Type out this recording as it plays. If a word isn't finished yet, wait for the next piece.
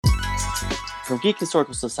From Geek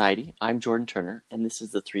Historical Society, I'm Jordan Turner, and this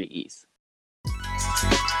is the 3 E's.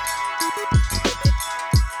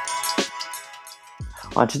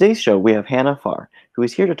 On today's show, we have Hannah Farr, who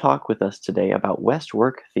is here to talk with us today about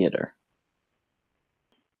Westwork Theater.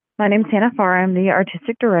 My name's Hannah Farr. I'm the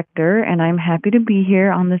artistic director, and I'm happy to be here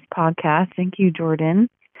on this podcast. Thank you, Jordan.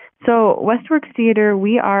 So, Westwork Theater,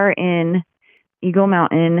 we are in Eagle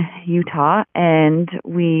Mountain, Utah, and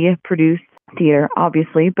we produce theater,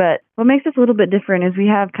 obviously. But what makes us a little bit different is we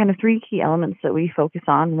have kind of 3 key elements that we focus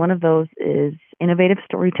on. One of those is innovative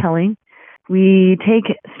storytelling. We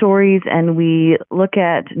take stories and we look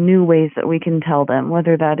at new ways that we can tell them,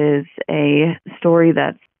 whether that is a story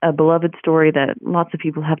that's a beloved story that lots of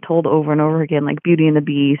people have told over and over again, like Beauty and the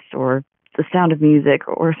Beast or The Sound of Music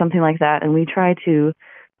or something like that. And we try to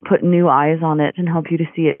put new eyes on it and help you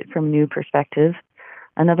to see it from a new perspective.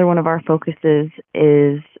 Another one of our focuses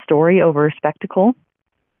is story over spectacle.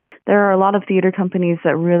 There are a lot of theater companies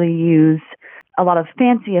that really use a lot of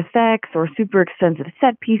fancy effects or super expensive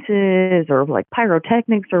set pieces or like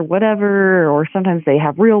pyrotechnics or whatever, or sometimes they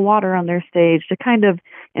have real water on their stage to kind of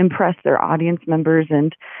impress their audience members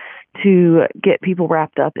and to get people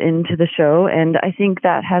wrapped up into the show. And I think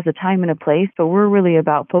that has a time and a place, but we're really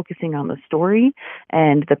about focusing on the story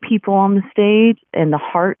and the people on the stage and the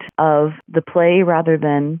heart of the play rather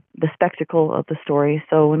than the spectacle of the story.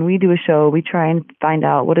 So when we do a show, we try and find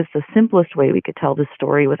out what is the simplest way we could tell this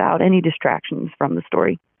story without any distractions from the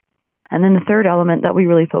story. And then the third element that we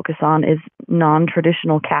really focus on is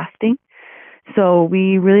non-traditional casting. So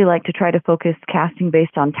we really like to try to focus casting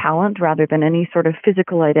based on talent rather than any sort of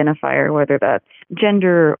physical identifier, whether that's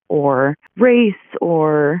gender or race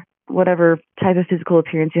or whatever type of physical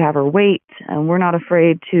appearance you have or weight. And we're not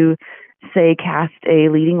afraid to, say, cast a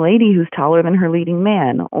leading lady who's taller than her leading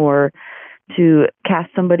man, or to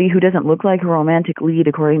cast somebody who doesn't look like a romantic lead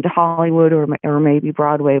according to Hollywood or maybe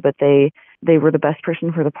Broadway, but they were the best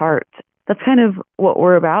person for the part. That's kind of what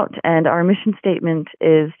we're about, and our mission statement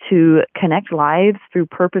is to connect lives through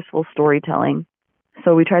purposeful storytelling.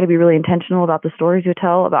 So we try to be really intentional about the stories we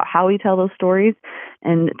tell, about how we tell those stories,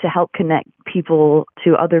 and to help connect people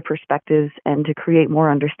to other perspectives and to create more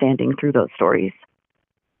understanding through those stories.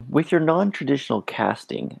 With your non-traditional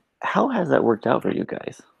casting, how has that worked out for you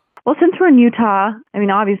guys? Well, since we're in Utah, I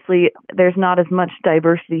mean, obviously there's not as much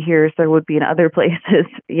diversity here as there would be in other places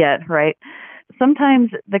yet, right?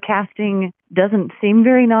 Sometimes the casting doesn't seem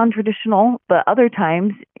very non-traditional, but other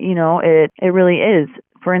times, it really is.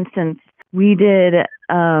 For instance, we did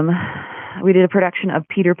a production of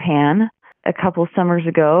Peter Pan a couple summers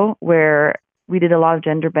ago where we did a lot of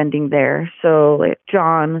gender bending there. So like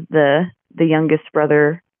John, the youngest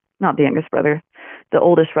brother, not the youngest brother, the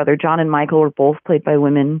oldest brother, John and Michael were both played by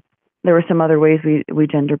women. There were some other ways we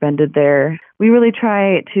gender bended there. We really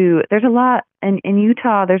try to, there's a lot, in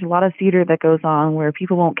Utah, there's a lot of theater that goes on where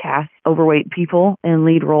people won't cast overweight people in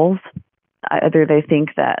lead roles. Either they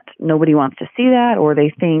think that nobody wants to see that, or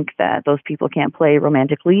they think that those people can't play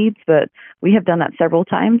romantic leads. But we have done that several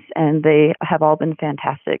times, and they have all been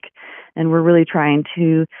fantastic. And we're really trying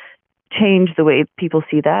to change the way people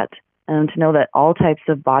see that, and to know that all types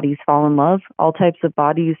of bodies fall in love. All types of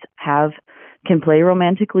bodies can play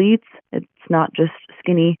romantic leads. It's not just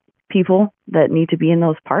skinny people that need to be in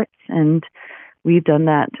those parts. And we've done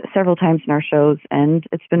that several times in our shows, and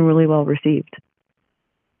it's been really well received.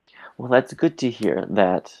 Well, that's good to hear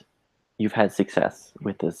that you've had success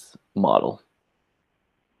with this model.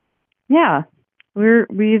 Yeah,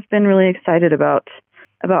 we've been really excited about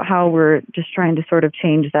how we're just trying to sort of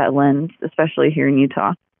change that lens, especially here in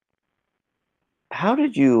Utah. How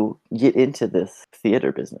did you get into this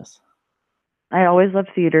theater business? I always loved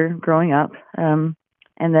theater growing up, and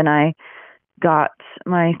then I got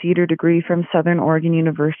my theater degree from Southern Oregon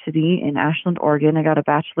University in Ashland, Oregon. I got a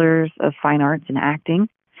bachelor's of fine arts in acting,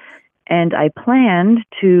 and I planned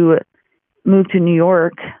to move to New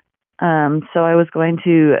York, so I was going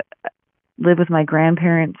to live with my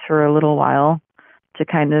grandparents for a little while to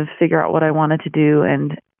kind of figure out what I wanted to do,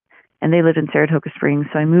 and they lived in Saratoga Springs,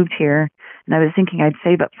 so I moved here, and I was thinking I'd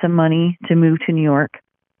save up some money to move to New York.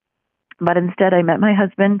 But instead, I met my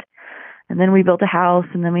husband, and then we built a house,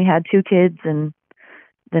 and then we had 2 kids, and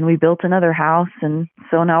then we built another house, and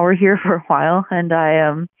so now we're here for a while. And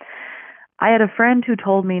I had a friend who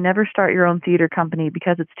told me never start your own theater company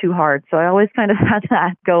because it's too hard. So I always kind of had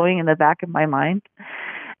that going in the back of my mind.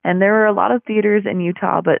 And there were a lot of theaters in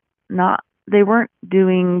Utah, but they weren't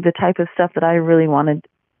doing the type of stuff that I really wanted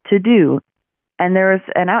to do. And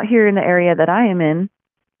out here in the area that I am in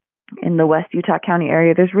the West Utah County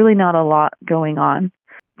area, there's really not a lot going on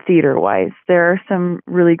theater-wise. There are some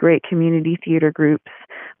really great community theater groups,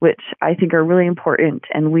 which I think are really important,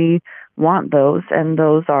 and we want those, and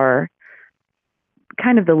those are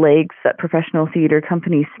kind of the legs that professional theater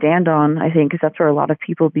companies stand on, I think, because that's where a lot of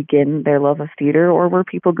people begin their love of theater, or where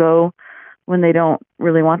people go when they don't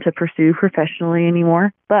really want to pursue professionally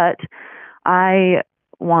anymore. But I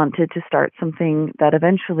wanted to start something that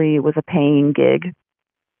eventually was a paying gig.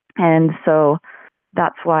 And so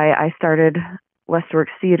that's why I started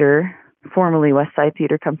Westworks Theater, formerly West Side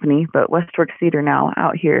Theater Company, but Westworks Theater now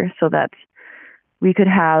out here, so that we could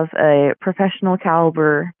have a professional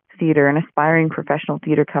caliber theater, an aspiring professional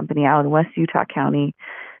theater company out in West Utah County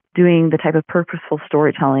doing the type of purposeful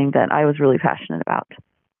storytelling that I was really passionate about.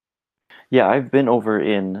 Yeah, I've been over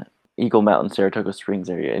in Eagle Mountain, Saratoga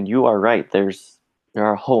Springs area, and you are right. There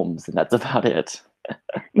are homes, and that's about it.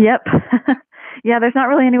 Yep. Yeah, there's not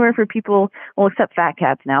really anywhere for people, well, except Fat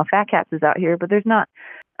Cats now. Fat Cats is out here, but there's not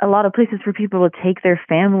a lot of places for people to take their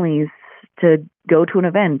families to go to an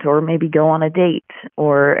event or maybe go on a date.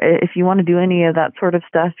 Or if you want to do any of that sort of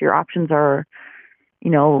stuff, your options are,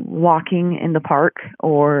 walking in the park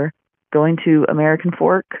or going to American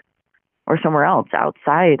Fork or somewhere else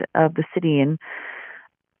outside of the city. And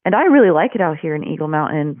I really like it out here in Eagle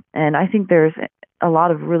Mountain. And I think there's a lot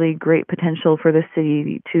of really great potential for this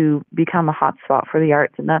city to become a hotspot for the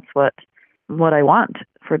arts. And that's what I want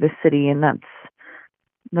for this city. And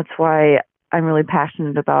that's why I'm really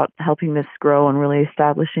passionate about helping this grow and really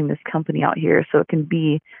establishing this company out here so it can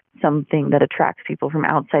be something that attracts people from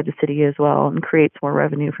outside the city as well and creates more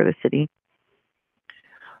revenue for the city.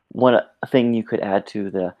 One thing you could add to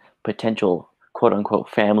the potential quote unquote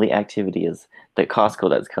family activity is the Costco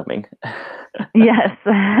that's coming. Yes,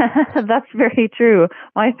 that's very true.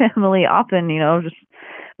 My family often, just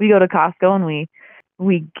we go to Costco and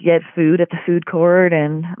we get food at the food court,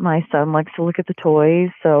 and my son likes to look at the toys,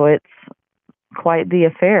 so it's quite the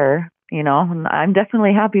affair, and I'm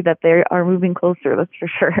definitely happy that they are moving closer, that's for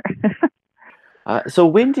sure. So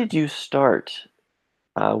when did you start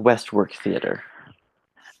Westworks Theater?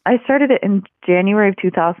 I started it in January of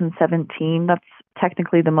 2017. That's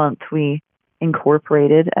technically the month we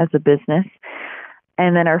incorporated as a business.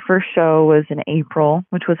 And then our first show was in April,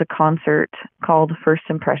 which was a concert called First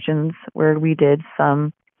Impressions, where we did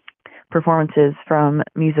some performances from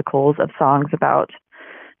musicals of songs about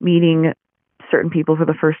meeting certain people for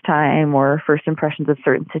the first time or first impressions of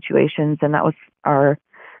certain situations. And that was our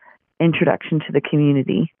introduction to the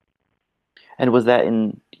community. And was that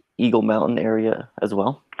in Eagle Mountain area as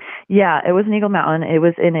well? Yeah, it was in Eagle Mountain. It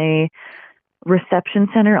was in a reception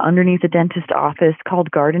center underneath a dentist office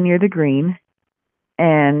called Garden Near the Green.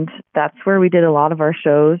 And that's where we did a lot of our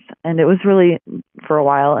shows. And it was really for a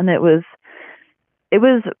while. And it was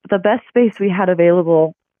the best space we had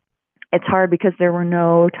available. It's hard because there were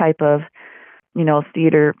no type of,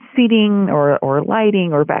 theater seating or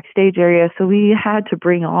lighting or backstage area. So we had to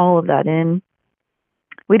bring all of that in.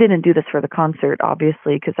 We didn't do this for the concert,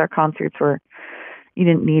 obviously, because our concerts you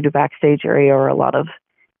didn't need a backstage area or a lot of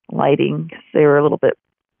lighting. They were a little bit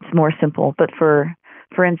more simple. But for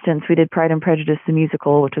instance, we did Pride and Prejudice, the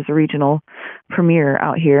musical, which was a regional premiere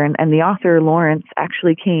out here. And the author, Lawrence,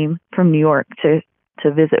 actually came from New York to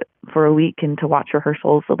visit for a week and to watch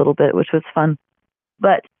rehearsals a little bit, which was fun.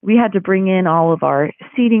 But we had to bring in all of our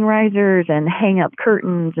seating risers and hang up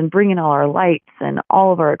curtains and bring in all our lights and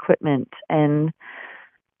all of our equipment. And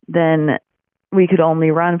then we could only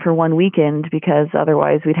run for one weekend because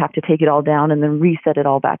otherwise we'd have to take it all down and then reset it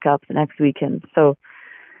all back up the next weekend. So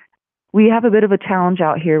we have a bit of a challenge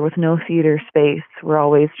out here with no theater space. We're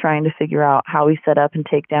always trying to figure out how we set up and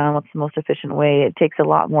take down what's the most efficient way. It takes a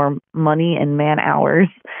lot more money and man hours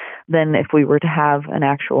than if we were to have an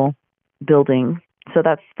actual building. So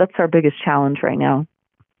that's our biggest challenge right now.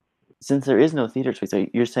 Since there is no theater space, so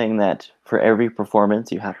you're saying that for every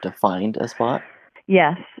performance you have to find a spot?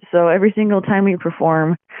 Yes. So every single time we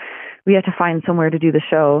perform, we have to find somewhere to do the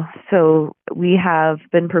show. So we have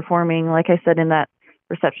been performing, like I said, in that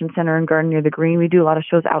reception center in Garden Near the Green. We do a lot of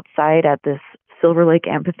shows outside at this Silver Lake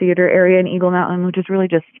Amphitheater area in Eagle Mountain, which is really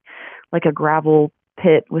just like a gravel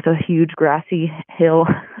pit with a huge grassy hill.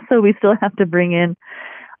 So we still have to bring in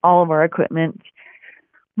all of our equipment.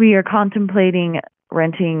 We are contemplating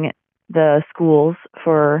renting the schools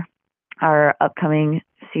for our upcoming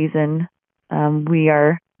season. We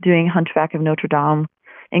are doing Hunchback of Notre Dame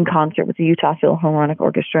in concert with the Utah Philharmonic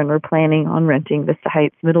Orchestra, and we're planning on renting Vista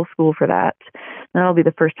Heights Middle School for that. That'll be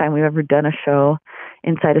the first time we've ever done a show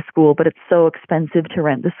inside a school, but it's so expensive to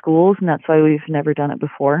rent the schools, and that's why we've never done it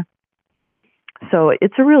before. So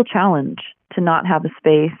it's a real challenge to not have a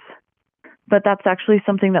space, but that's actually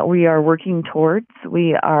something that we are working towards.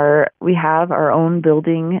 We have our own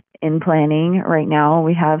building in planning right now.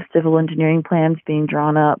 We have civil engineering plans being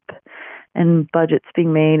drawn up and budgets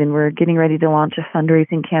being made, and we're getting ready to launch a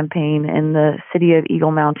fundraising campaign. And the city of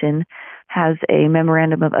Eagle Mountain has a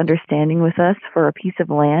memorandum of understanding with us for a piece of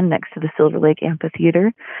land next to the Silver Lake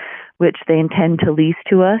Amphitheater, which they intend to lease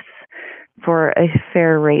to us for a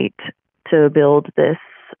fair rate to build this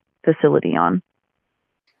facility on.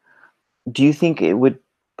 Do you think it would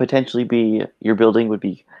potentially be your building would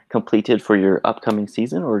be completed for your upcoming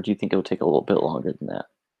season, or do you think it will take a little bit longer than that?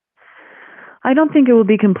 I don't think it will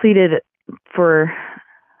be completed for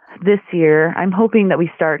this year. I'm hoping that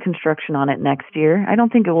we start construction on it next year. I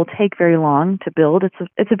don't think it will take very long to build.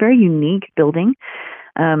 It's a very unique building.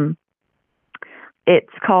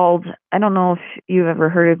 It's called, I don't know if you've ever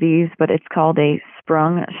heard of these, but it's called a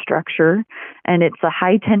sprung structure, and it's a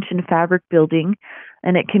high tension fabric building,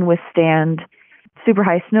 and it can withstand super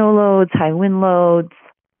high snow loads, high wind loads,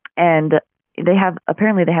 and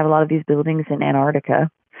apparently they have a lot of these buildings in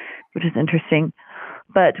Antarctica, which is interesting.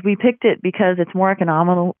 But we picked it because it's more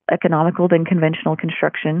economical than conventional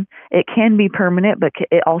construction. It can be permanent, but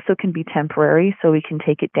it also can be temporary, so we can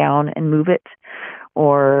take it down and move it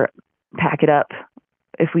or pack it up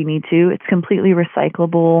if we need to. It's completely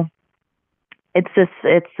recyclable. It's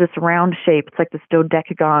this round shape. It's like this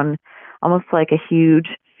dodecagon, almost like a huge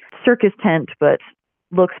circus tent, but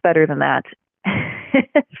looks better than that.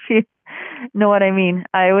 If you know what I mean.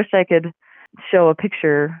 I wish I could show a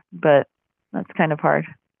picture, but that's kind of hard.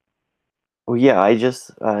 Well, yeah, I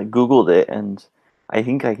just Googled it, and I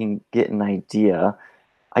think I can get an idea.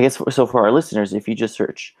 I guess so for our listeners, if you just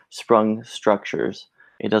search sprung structures,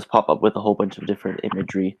 it does pop up with a whole bunch of different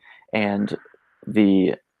imagery. And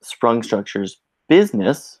the sprung structures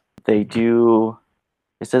business, it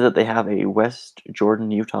says that they have a West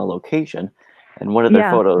Jordan, Utah location, and one of their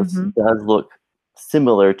Yeah. photos does look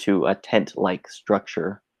similar to a tent-like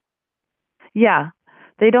structure. Yeah.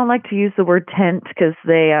 They don't like to use the word tent because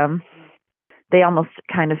they almost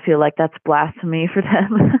kind of feel like that's blasphemy for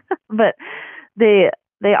them. But they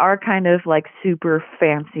are kind of like super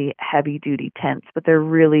fancy, heavy duty tents, but they're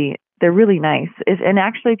really nice. And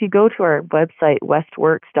actually, if you go to our website,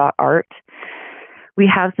 westworks.art, we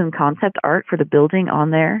have some concept art for the building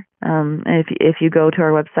on there. And if you go to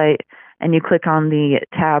our website and you click on the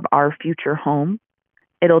tab Our Future Home,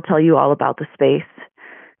 it'll tell you all about the space.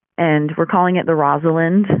 And we're calling it the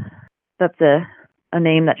Rosalind. That's a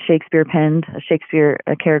name that Shakespeare penned,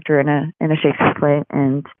 a character in a Shakespeare play,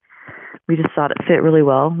 and we just thought it fit really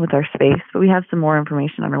well with our space. But we have some more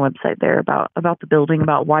information on our website there about the building,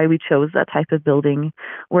 about why we chose that type of building,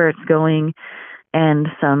 where it's going, and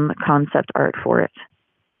some concept art for it.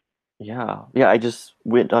 Yeah. I just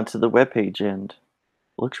went onto the webpage and it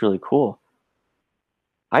looks really cool.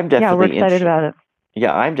 I'm Yeah, we're definitely excited about it.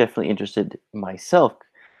 Yeah, I'm definitely interested myself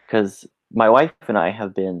because my wife and I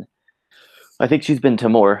have been. I think she's been to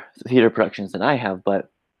more theater productions than I have, but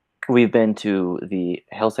we've been to the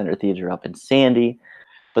Hell Center Theater up in Sandy.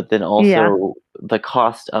 But then Yeah, also the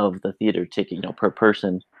cost of the theater ticket, per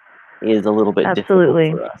person, is a little bit difficult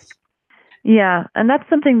absolutely. for us. Yeah, and that's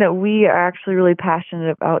something that we are actually really passionate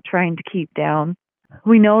about trying to keep down.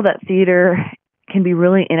 We know that theater can be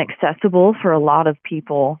really inaccessible for a lot of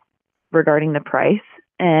people regarding the price,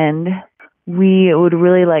 and we would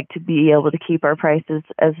really like to be able to keep our prices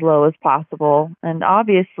as low as possible. And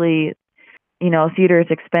obviously, theater is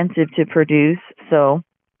expensive to produce, so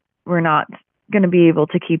we're not going to be able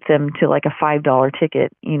to keep them to like a $5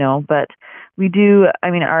 ticket, but we do. I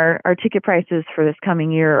mean, our ticket prices for this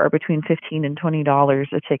coming year are between $15 and $20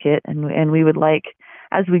 a ticket, and we would like,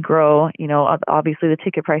 as we grow, obviously the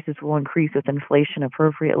ticket prices will increase with inflation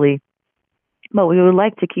appropriately, but we would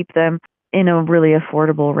like to keep them in a really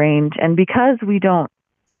affordable range. And because we don't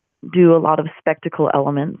do a lot of spectacle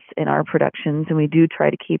elements in our productions, and we do try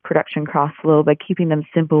to keep production costs low by keeping them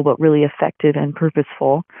simple but really effective and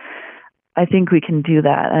purposeful, I think we can do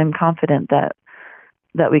that. I'm confident that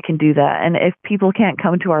we can do that. And if people can't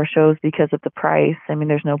come to our shows because of the price, I mean,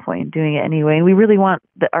 there's no point in doing it anyway. And we really want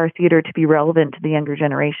our theater to be relevant to the younger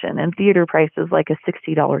generation. And theater prices like a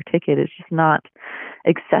 $60 ticket is just not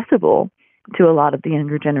accessible to a lot of the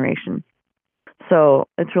younger generation. So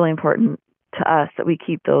it's really important to us that we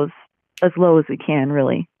keep those as low as we can,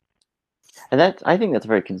 really. And I think that's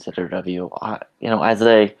very considerate of you.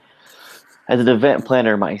 As an event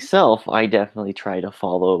planner myself, I definitely try to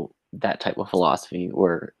follow that type of philosophy.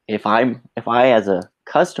 Where if I as a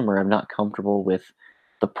customer am not comfortable with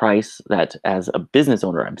the price that as a business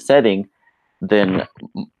owner I'm setting, then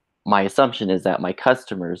my assumption is that my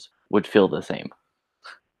customers would feel the same.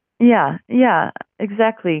 Yeah,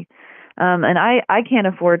 exactly. And I can't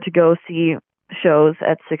afford to go see shows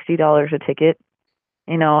at $60 a ticket,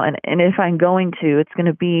 and if I'm going to, it's going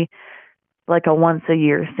to be like a once a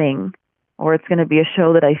year thing, or it's going to be a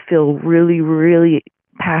show that I feel really, really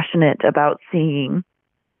passionate about seeing.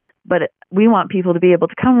 But we want people to be able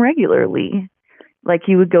to come regularly, like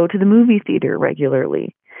you would go to the movie theater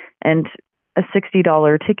regularly, and a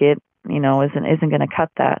 $60 ticket, isn't going to cut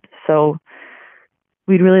that. So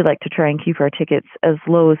we'd really like to try and keep our tickets as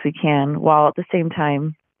low as we can, while at the same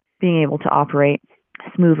time being able to operate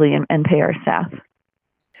smoothly and pay our staff.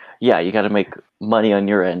 Yeah, you got to make money on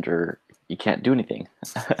your end, or you can't do anything.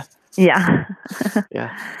 Yeah.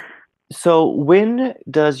 Yeah. So when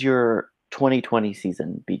does your 2020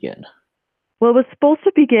 season begin? Well, it was supposed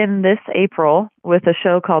to begin this April with a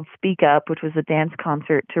show called Speak Up, which was a dance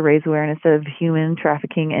concert to raise awareness of human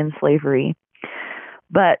trafficking and slavery.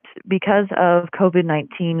 But because of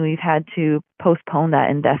COVID-19, we've had to postpone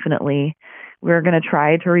that indefinitely. We're going to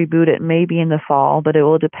try to reboot it maybe in the fall, but it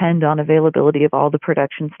will depend on availability of all the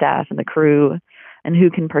production staff and the crew and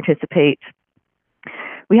who can participate.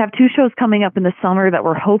 We have two shows coming up in the summer that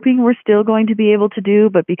we're hoping we're still going to be able to do,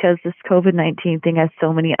 but because this COVID-19 thing has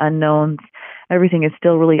so many unknowns, everything is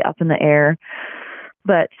still really up in the air.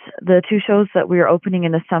 But the two shows that we are opening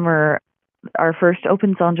in the summer, our first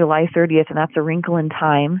opens on July 30th, and that's A Wrinkle in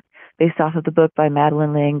Time, based off of the book by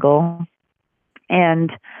Madeleine L'Engle.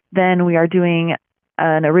 And then we are doing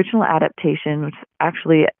an original adaptation, which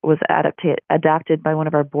actually was adapted by one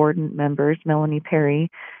of our board members, Melanie Perry,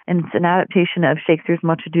 and it's an adaptation of Shakespeare's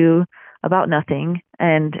Much Ado About Nothing,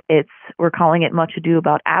 and we're calling it Much Ado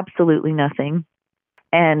About Absolutely Nothing.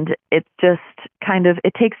 And it's just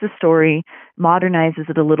it takes the story, modernizes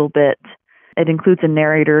it a little bit. It includes a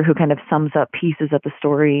narrator who kind of sums up pieces of the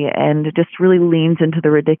story and just really leans into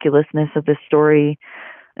the ridiculousness of this story.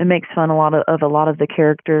 It makes fun a lot of the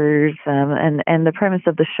characters, and the premise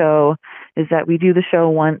of the show is that we do the show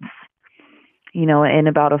once, in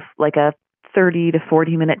about a 30 to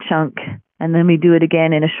 40 minute chunk, and then we do it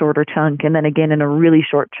again in a shorter chunk, and then again in a really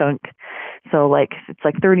short chunk. So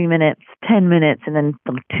it's 30 minutes, 10 minutes, and then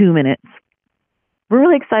 2 minutes. We're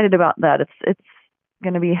really excited about that. It's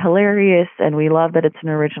going to be hilarious, and we love that it's an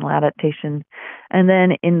original adaptation. And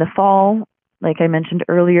then in the fall, like I mentioned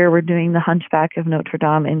earlier, we're doing The Hunchback of Notre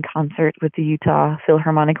Dame in concert with the Utah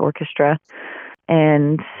Philharmonic Orchestra.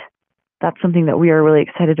 And that's something that we are really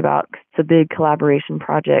excited about. It's a big collaboration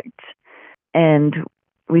project. And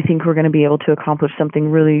we think we're going to be able to accomplish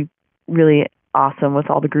something really, really awesome with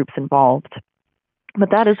all the groups involved.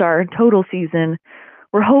 But that is our total season.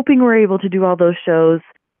 We're hoping we're able to do all those shows.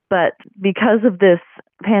 But because of this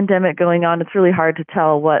pandemic going on, it's really hard to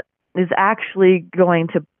tell what is actually going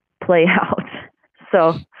to play out.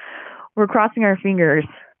 So we're crossing our fingers.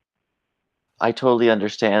 I totally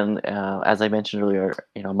understand. As I mentioned earlier,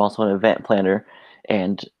 I'm also an event planner,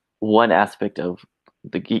 and one aspect of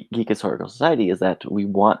the Geek Historical Society is that we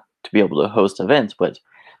want to be able to host events. But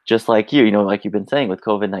just like like you've been saying with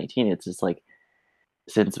COVID-19, it's just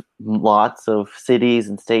since lots of cities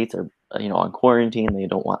and states are on quarantine, they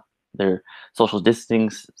don't want their social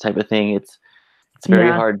distancing type of thing. It's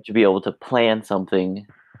very hard to be able to plan something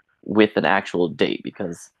with an actual date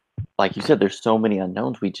because, like you said, there's so many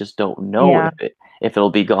unknowns. We just don't know if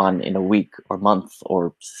it'll be gone in a week or month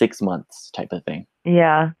or 6 months type of thing.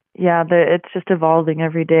 It's just evolving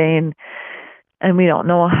every day, and we don't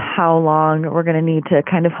know how long we're going to need to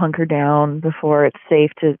kind of hunker down before it's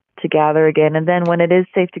safe to gather again. And then when it is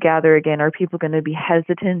safe to gather again, are people going to be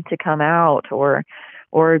hesitant to come out, or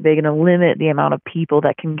are they going to limit the amount of people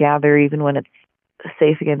that can gather even when it's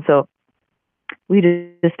safe again? So we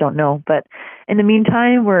just don't know. But in the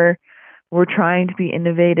meantime, we're trying to be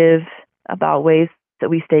innovative about ways that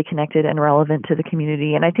we stay connected and relevant to the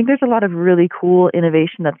community. And I think there's a lot of really cool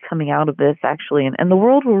innovation that's coming out of this, actually. And the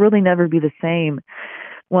world will really never be the same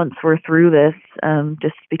once we're through this,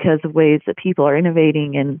 just because of ways that people are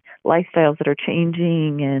innovating and lifestyles that are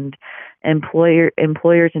changing, and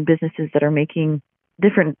employers and businesses that are making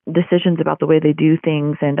different decisions about the way they do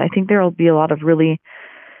things. And I think there will be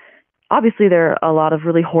obviously there are a lot of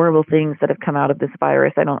really horrible things that have come out of this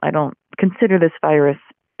virus. I don't consider this virus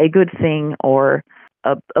a good thing or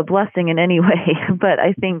a blessing in any way, but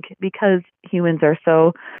I think because humans are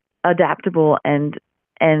so adaptable and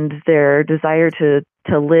their desire to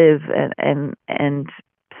live and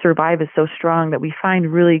survive is so strong, that we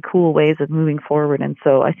find really cool ways of moving forward. And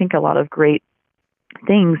so I think a lot of great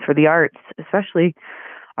things for the arts, especially,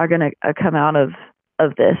 are going to come out of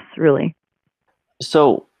this, really.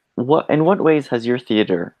 So, in what ways has your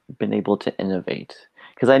theater been able to innovate?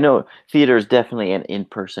 Because I know theater is definitely an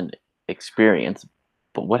in-person experience,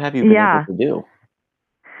 but what have you been able Yeah. to do?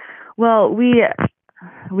 Well,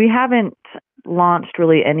 we haven't launched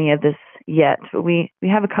really any of this yet, but we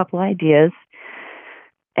have a couple ideas.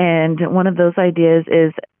 And one of those ideas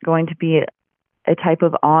is going to be a type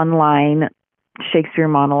of online Shakespeare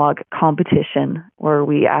monologue competition where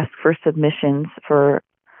we ask for submissions for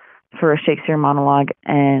a Shakespeare monologue,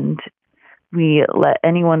 and we let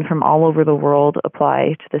anyone from all over the world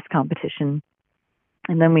apply to this competition.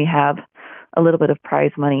 And then we have a little bit of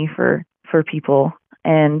prize money for people.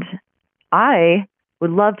 And I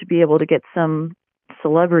would love to be able to get some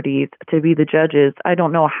celebrities to be the judges. I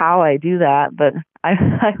don't know how I do that, but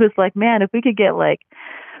I was like, man, if we could get like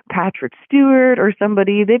Patrick Stewart or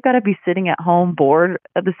somebody, they've got to be sitting at home bored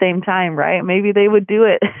at the same time, right? Maybe they would do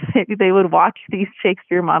it. Maybe they would watch these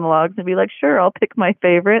Shakespeare monologues and be like, sure, I'll pick my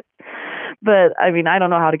favorite. But I mean, I don't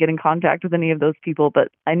know how to get in contact with any of those people, but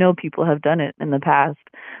I know people have done it in the past.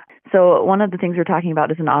 So one of the things we're talking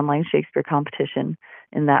about is an online Shakespeare competition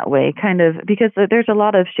in that way, kind of because there's a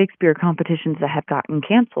lot of Shakespeare competitions that have gotten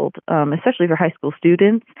canceled, especially for high school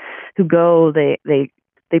students who go, they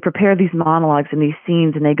prepare these monologues and these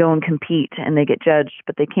scenes and they go and compete and they get judged,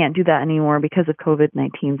 but they can't do that anymore because of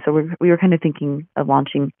COVID-19. So we were kind of thinking of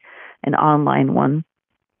launching an online one.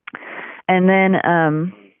 And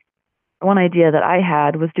then one idea that I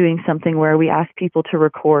had was doing something where we asked people to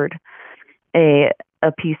record a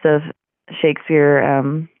piece of Shakespeare,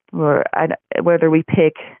 whether we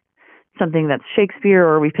pick something that's Shakespeare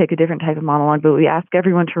or we pick a different type of monologue, but we ask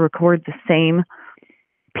everyone to record the same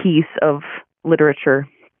piece of literature,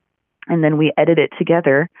 and then we edit it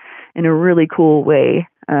together in a really cool way.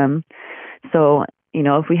 So, you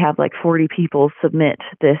know, if we have like 40 people submit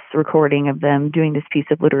this recording of them doing this piece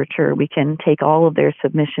of literature, we can take all of their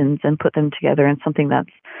submissions and put them together in something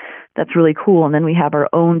that's really cool. And then we have our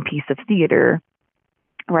own piece of theater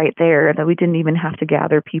right there that we didn't even have to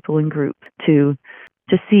gather people in groups to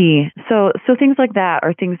see. So things like that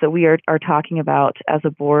are things that we are talking about as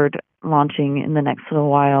a board launching in the next little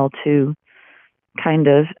while to kind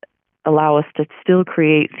of allow us to still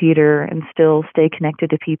create theater and still stay connected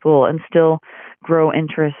to people and still grow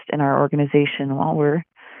interest in our organization while we're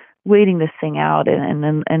waiting this thing out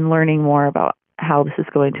and learning more about how this is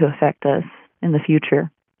going to affect us in the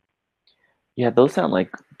future. Yeah, those sound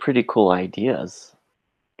like pretty cool ideas.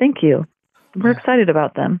 Thank you. We're excited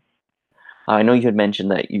about them. I know you had mentioned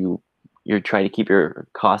that you're trying to keep your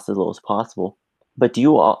costs as low as possible, but do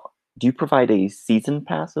you provide a season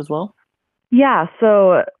pass as well? Yeah,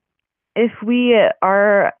 so if we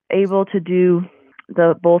are able to do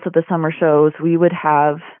both of the summer shows, we would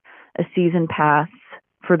have a season pass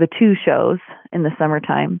for the 2 shows in the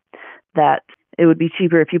summertime. That it would be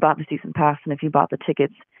cheaper if you bought the season pass than if you bought the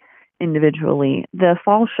tickets individually. The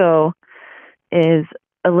fall show is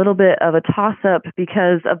a little bit of a toss-up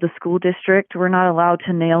because of the school district. We're not allowed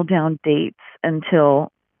to nail down dates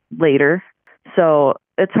until later. So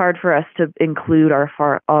it's hard for us to include our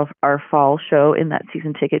fall show in that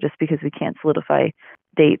season ticket just because we can't solidify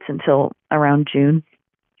dates until around June.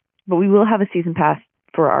 But we will have a season pass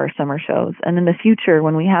for our summer shows. And in the future,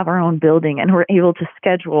 when we have our own building and we're able to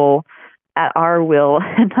schedule at our will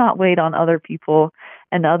and not wait on other people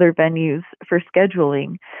and other venues for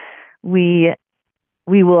scheduling, we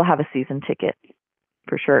will have a season ticket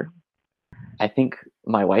for sure. I think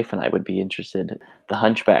my wife and I would be interested. The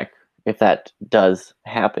Hunchback, if that does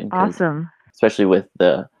happen. Awesome. Especially with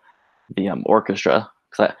the orchestra,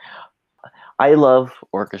 because I love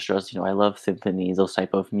orchestras. I love symphonies, those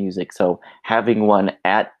type of music. So having one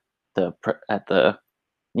at the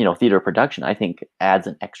theater production, I think adds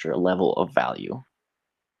an extra level of value.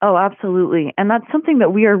 Oh, absolutely. And that's something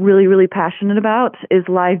that we are really, really passionate about is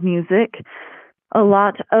live music. A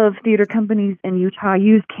lot of theater companies in Utah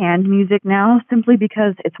use canned music now simply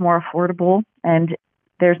because it's more affordable and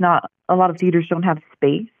there's not a lot of theaters don't have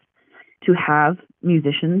space to have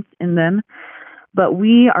musicians in them. But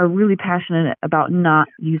we are really passionate about not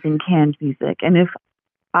using canned music. And if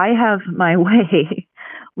I have my way,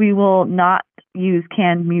 we will not use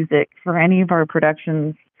canned music for any of our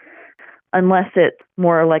productions unless it's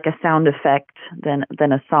more like a sound effect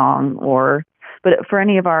than a song. But for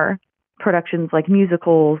any of our productions like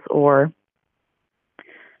musicals or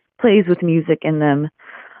plays with music in them,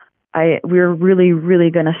 we're really, really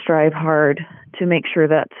going to strive hard to make sure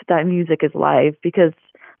that music is live, because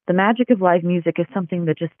the magic of live music is something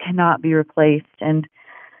that just cannot be replaced. And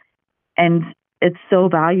it's so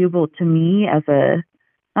valuable to me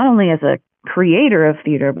not only as a creator of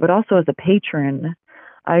theater, but also as a patron.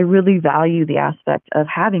 I really value the aspect of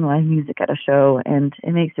having live music at a show, and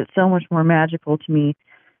it makes it so much more magical to me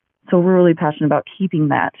So we're really passionate about keeping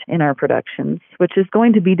that in our productions, which is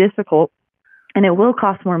going to be difficult and it will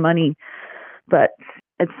cost more money, but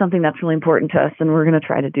it's something that's really important to us and we're going to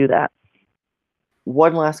try to do that.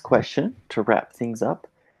 One last question to wrap things up.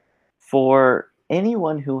 For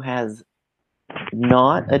anyone who has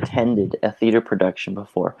not attended a theater production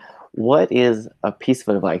before, what is a piece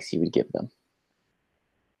of advice you would give them?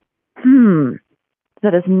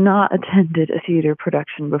 That has not attended a theater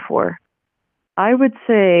production before. I would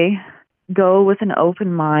say go with an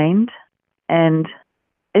open mind, and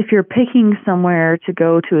if you're picking somewhere to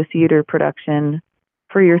go to a theater production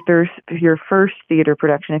for your first theater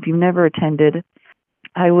production, if you've never attended,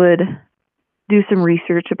 I would do some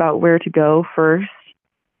research about where to go first.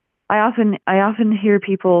 I often hear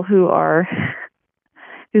people who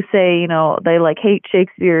say, they like hate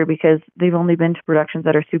Shakespeare because they've only been to productions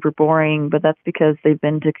that are super boring, but that's because they've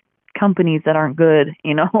been to companies that aren't good,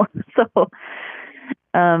 So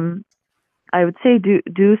I would say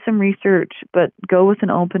do some research, but go with an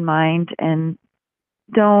open mind and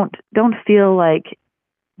don't feel like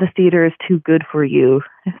the theater is too good for you,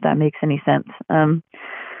 if that makes any sense.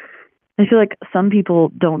 I feel like some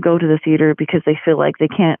people don't go to the theater because they feel like they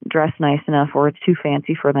can't dress nice enough or it's too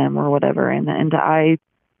fancy for them or whatever. And I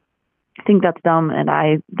think that's dumb, and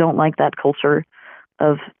I don't like that culture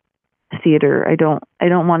of theater. I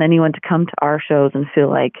don't want anyone to come to our shows and feel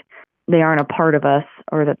like they aren't a part of us,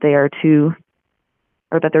 or that they are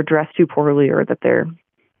or that they're dressed too poorly, or that they're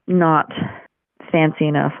not fancy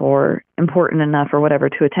enough or important enough or whatever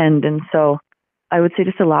to attend. And so I would say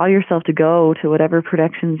just allow yourself to go to whatever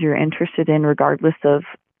productions you're interested in, regardless of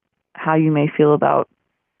how you may feel about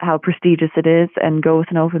how prestigious it is, and go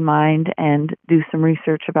with an open mind and do some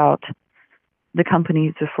research about the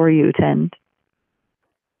companies before you attend.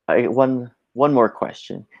 One more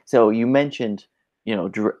question. So you mentioned,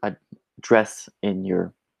 dress in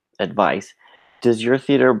your advice. Does your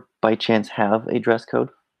theater by chance have a dress code?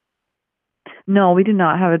 No, we do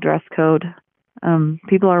not have a dress code.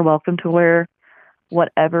 People are welcome to wear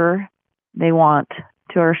whatever they want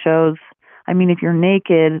to our shows. I mean, if you're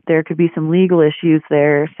naked, there could be some legal issues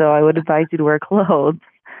there, so I would advise you to wear clothes.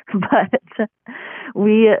 But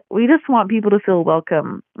we just want people to feel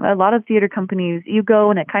welcome. A lot of theater companies, you go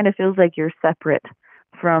and it kind of feels like you're separate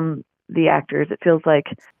from the actors. It feels like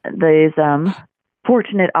these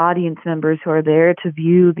fortunate audience members who are there to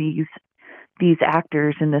view these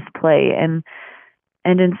actors in this play, and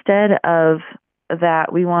instead of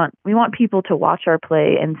that, we want people to watch our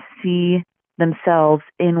play and see themselves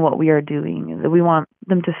in what we are doing. We want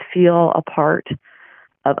them to feel a part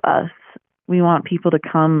of us. We want people to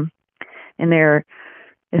come in there,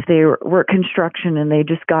 if they work construction and they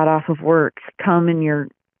just got off of work, come in your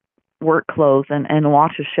work clothes and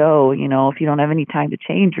watch a show, if you don't have any time to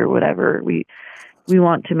change or whatever. We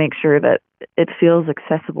want to make sure that it feels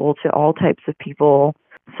accessible to all types of people.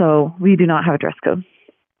 So we do not have a dress code,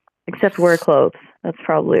 except wear clothes. That's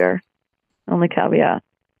probably our only caveat.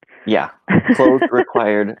 Yeah. Clothes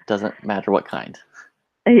required, doesn't matter what kind.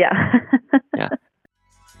 Yeah.